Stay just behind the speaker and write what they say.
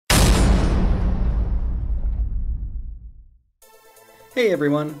Hey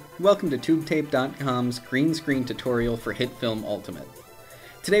everyone, welcome to TubeTape.com's green screen tutorial for HitFilm Ultimate.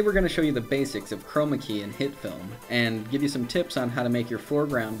 Today we're going to show you the basics of chroma key in HitFilm and give you some tips on how to make your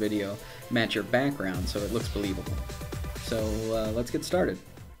foreground video match your background so it looks believable. So let's get started.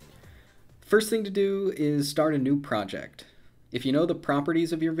 First thing to do is start a new project. If you know the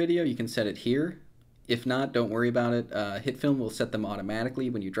properties of your video, you can set it here. If not, don't worry about it. HitFilm will set them automatically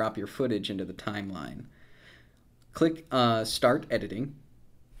when you drop your footage into the timeline. Click Start Editing.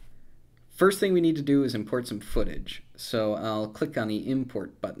 First thing we need to do is import some footage, so I'll click on the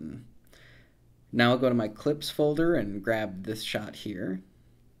Import button. Now I'll go to my Clips folder and grab this shot here.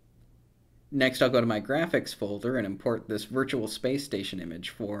 Next I'll go to my Graphics folder and import this virtual space station image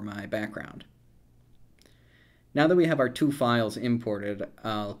for my background. Now that we have our two files imported,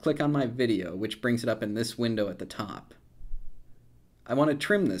 I'll click on my video, which brings it up in this window at the top. I want to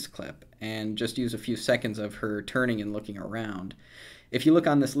trim this clip and just use a few seconds of her turning and looking around. If you look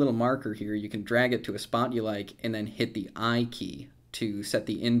on this little marker here, you can drag it to a spot you like and then hit the I key to set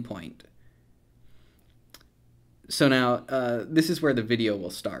the in point. So now this is where the video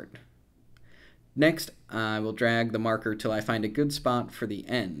will start. Next, I will drag the marker till I find a good spot for the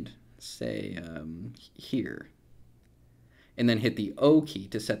end, say here, and then hit the O key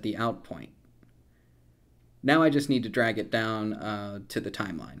to set the out point. Now I just need to drag it down to the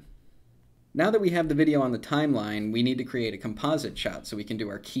timeline. Now that we have the video on the timeline, we need to create a composite shot so we can do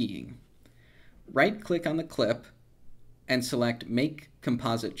our keying. Right-click on the clip and select Make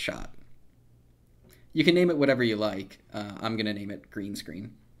Composite Shot. You can name it whatever you like. I'm going to name it Green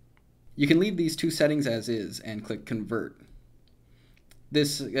Screen. You can leave these two settings as is and click Convert.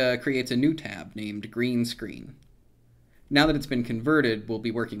 This creates a new tab named Green Screen. Now that it's been converted, we'll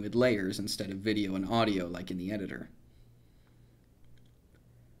be working with layers instead of video and audio like in the editor.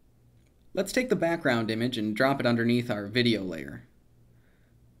 Let's take the background image and drop it underneath our video layer.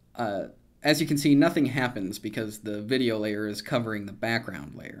 As you can see, nothing happens because the video layer is covering the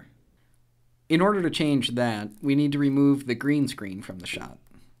background layer. In order to change that, we need to remove the green screen from the shot.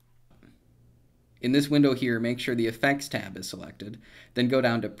 In this window here, make sure the Effects tab is selected, then go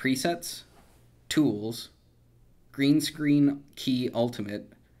down to Presets, Tools, Green Screen Key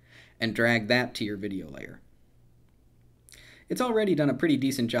Ultimate, and drag that to your video layer. It's already done a pretty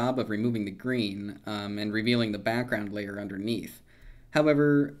decent job of removing the green and revealing the background layer underneath.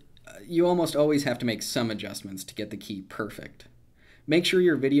 However, you almost always have to make some adjustments to get the key perfect. Make sure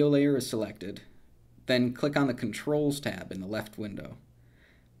your video layer is selected, then click on the Controls tab in the left window.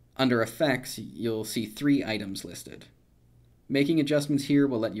 Under Effects, you'll see 3 items listed. Making adjustments here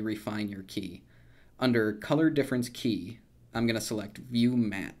will let you refine your key. Under Color Difference Key, I'm going to select View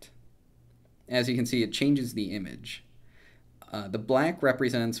Matte. As you can see, it changes the image. The black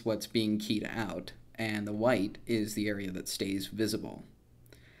represents what's being keyed out, and the white is the area that stays visible.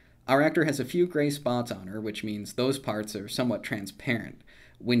 Our actor has a few gray spots on her, which means those parts are somewhat transparent.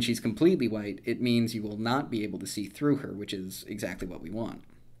 When she's completely white, it means you will not be able to see through her, which is exactly what we want.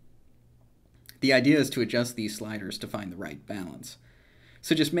 The idea is to adjust these sliders to find the right balance.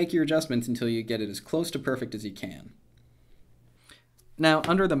 So just make your adjustments until you get it as close to perfect as you can. Now,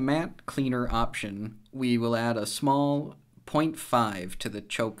 under the Matte Cleaner option, we will add a small 0.5 to the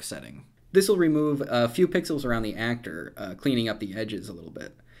choke setting. This will remove a few pixels around the actor, cleaning up the edges a little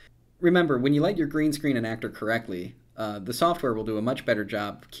bit. Remember, when you light your green screen and actor correctly, the software will do a much better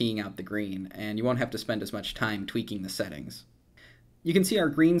job keying out the green, and you won't have to spend as much time tweaking the settings. You can see our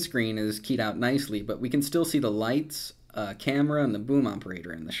green screen is keyed out nicely, but we can still see the lights, camera, and the boom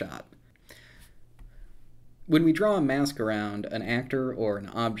operator in the shot. When we draw a mask around an actor or an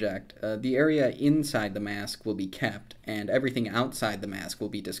object, the area inside the mask will be kept, and everything outside the mask will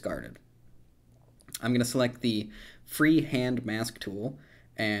be discarded. I'm going to select the Free Hand Mask tool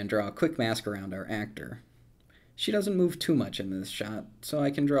and draw a quick mask around our actor. She doesn't move too much in this shot, so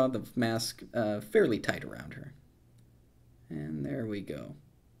I can draw the mask fairly tight around her. And there we go.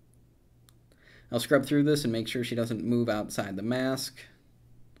 I'll scrub through this and make sure she doesn't move outside the mask.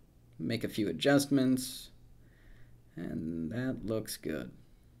 Make a few adjustments. And that looks good.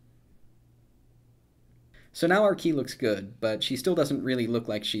 So now our key looks good, but she still doesn't really look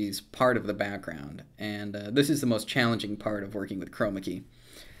like she's part of the background. And this is the most challenging part of working with chroma key.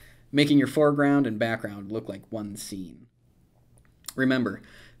 Making your foreground and background look like one scene. Remember,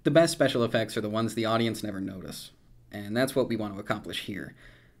 the best special effects are the ones the audience never notice. And that's what we want to accomplish here.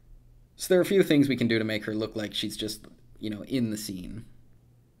 So there are a few things we can do to make her look like she's just, in the scene.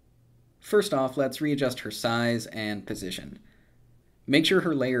 First off, let's readjust her size and position. Make sure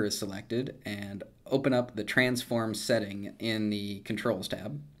her layer is selected and open up the Transform setting in the Controls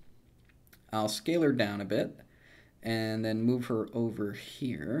tab. I'll scale her down a bit and then move her over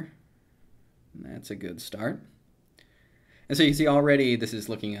here. That's a good start. And so you can see already this is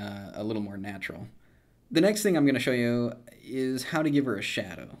looking a little more natural. The next thing I'm going to show you is how to give her a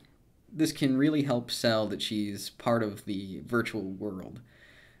shadow. This can really help sell that she's part of the virtual world.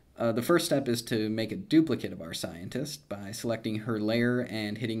 The first step is to make a duplicate of our scientist by selecting her layer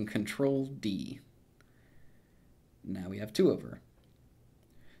and hitting Control-D. Now we have 2 of her.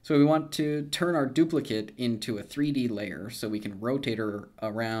 So we want to turn our duplicate into a 3D layer so we can rotate her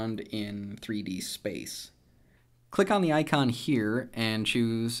around in 3D space. Click on the icon here and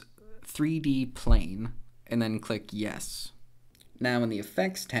choose 3D plane, and then click Yes. Now in the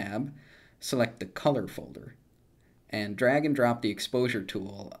Effects tab, select the Color folder, and drag and drop the exposure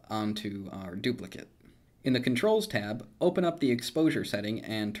tool onto our duplicate. In the Controls tab, open up the exposure setting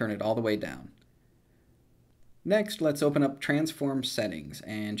and turn it all the way down. Next, let's open up Transform Settings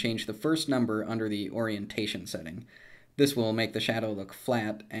and change the first number under the Orientation setting. This will make the shadow look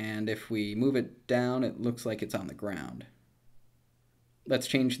flat, and if we move it down, it looks like it's on the ground. Let's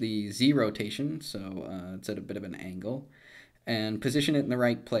change the Z rotation, so it's at a bit of an angle, and position it in the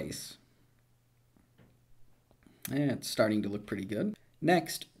right place. And it's starting to look pretty good.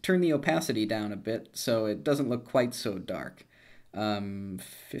 Next, turn the opacity down a bit so it doesn't look quite so dark.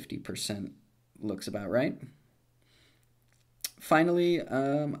 50% looks about right. Finally,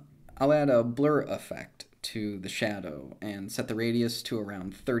 I'll add a blur effect to the shadow and set the radius to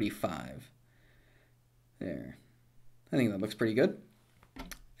around 35. There. I think that looks pretty good.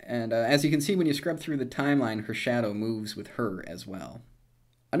 And as you can see when you scrub through the timeline, her shadow moves with her as well.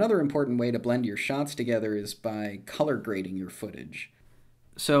 Another important way to blend your shots together is by color grading your footage.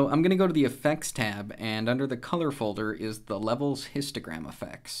 So I'm going to go to the Effects tab, and under the Color folder is the Levels Histogram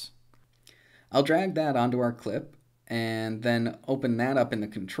Effects. I'll drag that onto our clip, and then open that up in the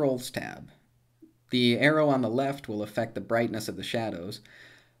Controls tab. The arrow on the left will affect the brightness of the shadows.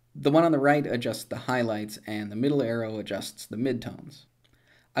 The one on the right adjusts the highlights, and the middle arrow adjusts the midtones.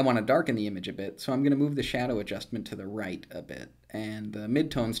 I want to darken the image a bit, so I'm going to move the shadow adjustment to the right a bit, and the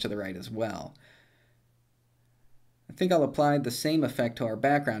midtones to the right as well. I think I'll apply the same effect to our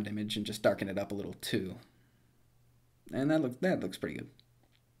background image and just darken it up a little too. And that looks pretty good.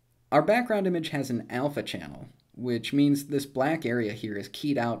 Our background image has an alpha channel, which means this black area here is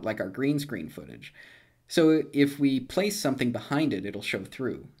keyed out like our green screen footage. So if we place something behind it, it'll show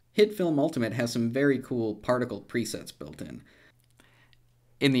through. HitFilm Ultimate has some very cool particle presets built in.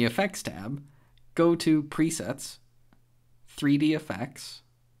 In the Effects tab, go to Presets, 3D Effects,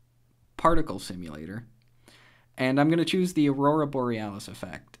 Particle Simulator, and I'm going to choose the Aurora Borealis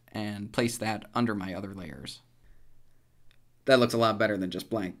effect and place that under my other layers. That looks a lot better than just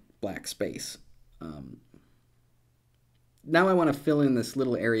black space. Now I want to fill in this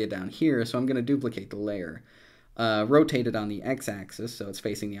little area down here, so I'm going to duplicate the layer. Rotate it on the x-axis so it's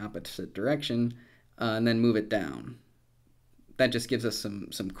facing the opposite direction, and then move it down. That just gives us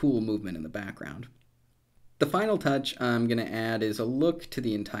some cool movement in the background. The final touch I'm going to add is a look to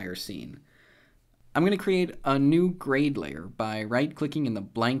the entire scene. I'm going to create a new grade layer by right-clicking in the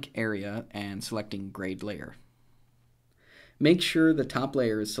blank area and selecting Grade Layer. Make sure the top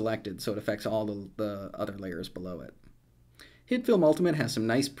layer is selected so it affects all the other layers below it. HitFilm Ultimate has some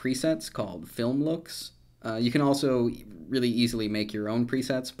nice presets called film looks. You can also really easily make your own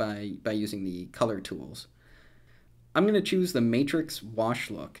presets by using the color tools. I'm going to choose the Matrix Wash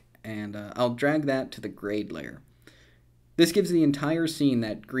look, and I'll drag that to the grade layer. This gives the entire scene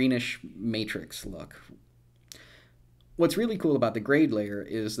that greenish matrix look. What's really cool about the grade layer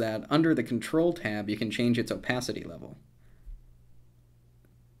is that under the Control tab you can change its opacity level.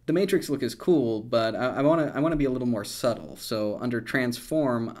 The matrix look is cool, but I want to be a little more subtle, so under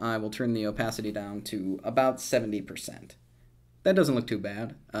Transform I will turn the opacity down to about 70%. That doesn't look too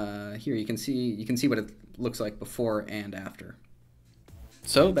bad. Here you can see what it looks like before and after.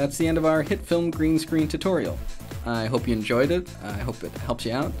 So that's the end of our HitFilm green screen tutorial. I hope you enjoyed it. I hope it helps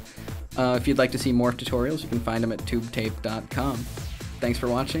you out. If you'd like to see more tutorials, you can find them at tubetape.com. Thanks for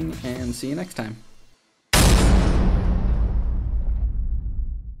watching, and see you next time.